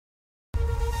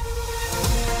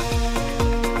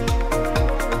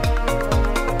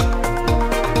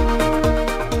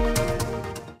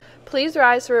Please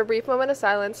rise for a brief moment of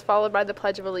silence, followed by the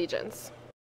Pledge of Allegiance.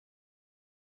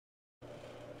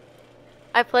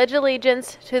 I pledge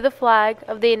allegiance to the flag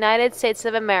of the United States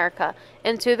of America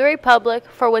and to the republic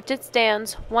for which it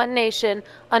stands, one nation,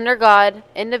 under God,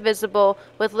 indivisible,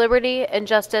 with liberty and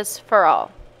justice for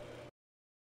all.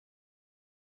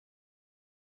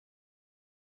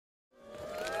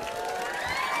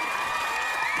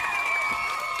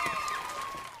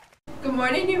 Good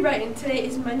morning, New Brighton. Today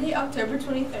is Monday, October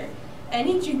 23rd.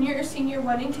 Any junior or senior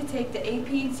wanting to take the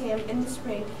AP exam in the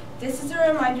spring, this is a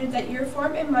reminder that your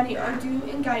form and money are due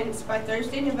in guidance by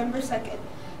Thursday, November 2nd.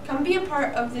 Come be a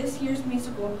part of this year's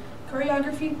musical.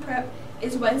 Choreography prep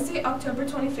is Wednesday, October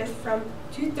 25th from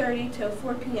 2:30 till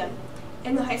 4 p.m.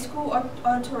 in the high school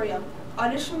auditorium.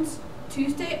 Auditions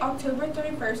Tuesday, October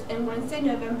 31st and Wednesday,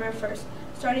 November 1st,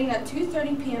 starting at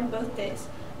 2:30 p.m. both days.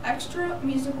 Extra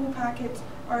musical packets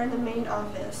are in the main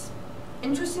office.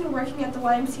 Interested in working at the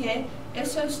YMCA? If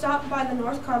so, stop by the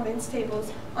North Commons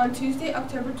tables on Tuesday,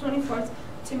 October 24th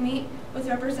to meet with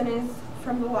representatives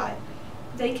from the Y.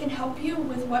 They can help you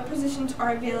with what positions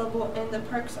are available and the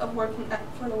perks of working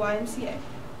for the YMCA.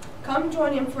 Come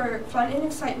join in for fun and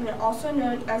excitement, also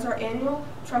known as our annual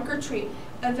Trunk or Treat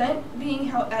event being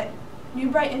held at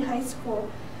New Brighton High School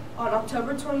on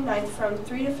October 29th from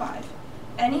 3 to 5.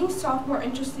 Any sophomore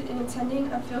interested in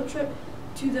attending a field trip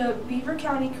to the Beaver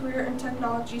County Career and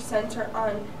Technology Center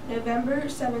on November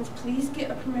 7th, please get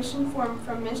a permission form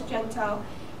from Ms. Gentile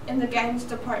in the guidance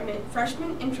department.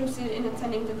 Freshmen interested in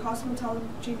attending the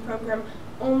cosmetology program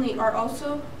only are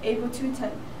also able to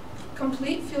attend.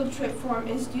 Complete field trip form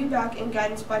is due back in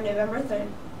guidance by November 3rd.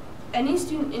 Any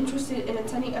student interested in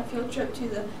attending a field trip to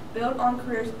the Build on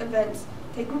Careers events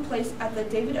taking place at the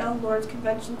David L. Lawrence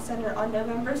Convention Center on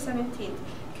November 17th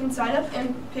can sign up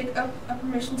and pick up a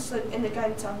permission slip in the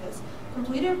guidance office.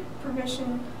 Completed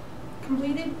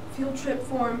field trip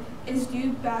form is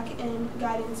due back in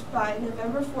guidance by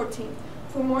November 14th.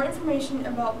 For more information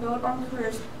about Build on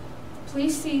Careers,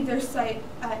 please see their site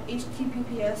at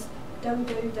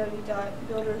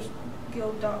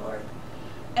https://www.buildersguild.org.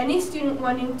 Any student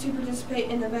wanting to participate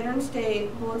in the Veterans Day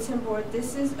Bulletin Board,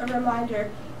 this is a reminder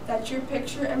that your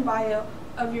picture and bio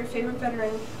of your favorite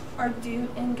veteran are due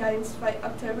in guidance by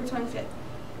October 25th.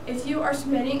 If you are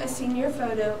submitting a senior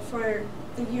photo for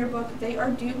the yearbook, they are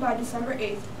due by December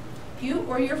 8th. You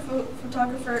or your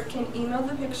photographer can email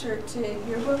the picture to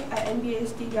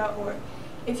yearbook@nbasd.org.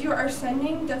 If you are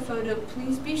sending the photo,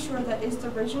 please be sure that it's the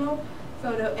original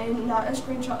photo and not a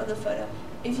screenshot of the photo.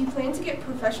 If you plan to get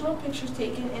professional pictures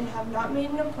taken and have not made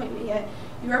an appointment yet,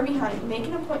 you are behind. Make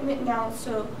an appointment now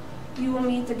so you will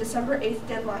meet the December 8th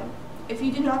deadline. If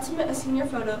you do not submit a senior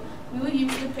photo, we will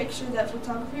use the picture that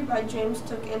photography by James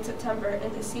took in September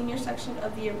in the senior section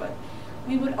of the yearbook.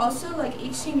 We would also like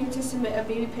each senior to submit a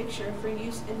baby picture for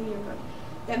use in the yearbook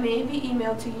that may be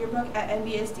emailed to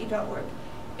yearbook@nbsd.org.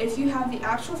 If you have the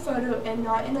actual photo and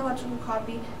not an electrical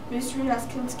copy, Ms. Runas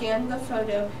can scan the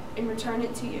photo and return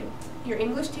it to you. Your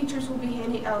English teachers will be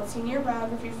handing out senior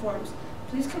biography forms.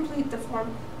 Please complete the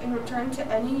form and return to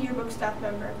any yearbook staff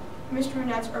member. Ms.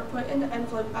 Runas are put in the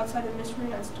envelope outside of Ms.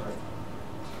 Runas' door.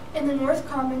 In the North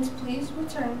Commons, please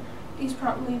return these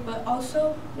promptly, but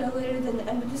also no later than the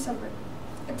end of December.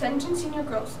 Attention senior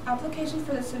girls. Applications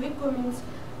for the Civic Women's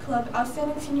Club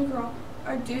Outstanding Senior Girl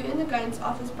are due in the guidance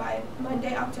office by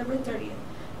Monday, October 30th.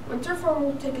 Winter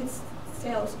formal tickets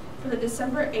sales for the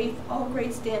December 8th all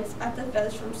grades dance at the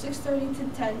Fez from 6:30 to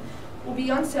 10 will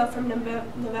be on sale from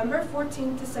November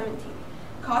 14th to 17th.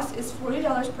 Cost is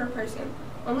 $40 per person.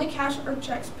 Only cash or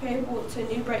checks payable to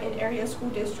New Brighton Area School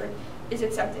District is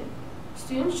accepted.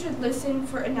 Students should listen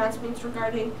for announcements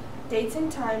regarding dates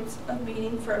and times of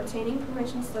meeting for obtaining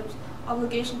permission slips,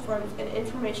 obligation forms, and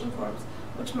information forms,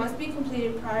 which must be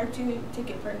completed prior to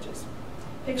ticket purchase.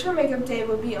 Picture Makeup Day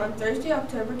will be on Thursday,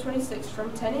 October 26th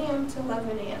from 10 a.m. to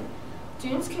 11 a.m.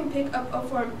 Students can pick up a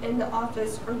form in the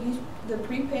office or use the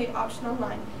prepaid option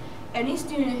online. Any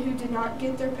student who did not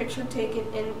get their picture taken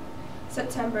in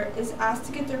September is asked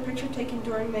to get their picture taken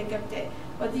during Makeup Day,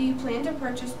 whether you plan to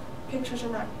purchase pictures or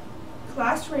not.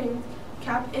 Class rings,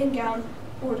 cap and gown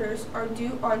orders are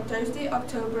due on Thursday,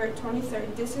 October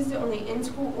 23rd. This is the only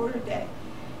in-school order day.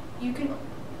 You can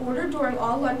order during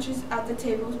all lunches at the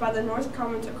tables by the North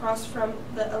Commons across from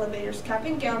the elevators. Cap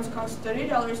and gowns cost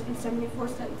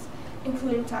 $30.74,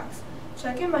 including tax.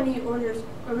 Check and money orders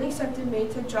only accepted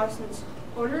made to Johnson's.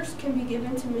 Orders can be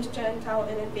given to Ms. Gentile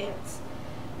in advance.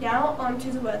 Now on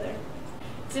to the weather.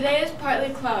 Today is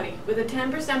partly cloudy, with a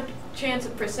 10% chance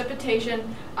of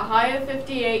precipitation, a high of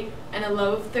 58, and a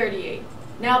low of 38.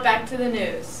 Now back to the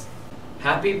news.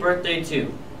 Happy birthday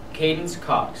to Cadence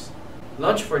Cox.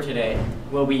 Lunch for today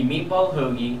will be meatball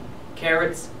hoagie,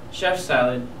 carrots, chef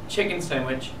salad, chicken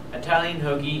sandwich, Italian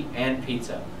hoagie, and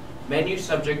pizza. Menu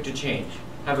subject to change.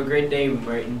 Have a great day,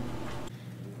 Brighton.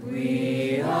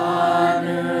 We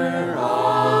honor all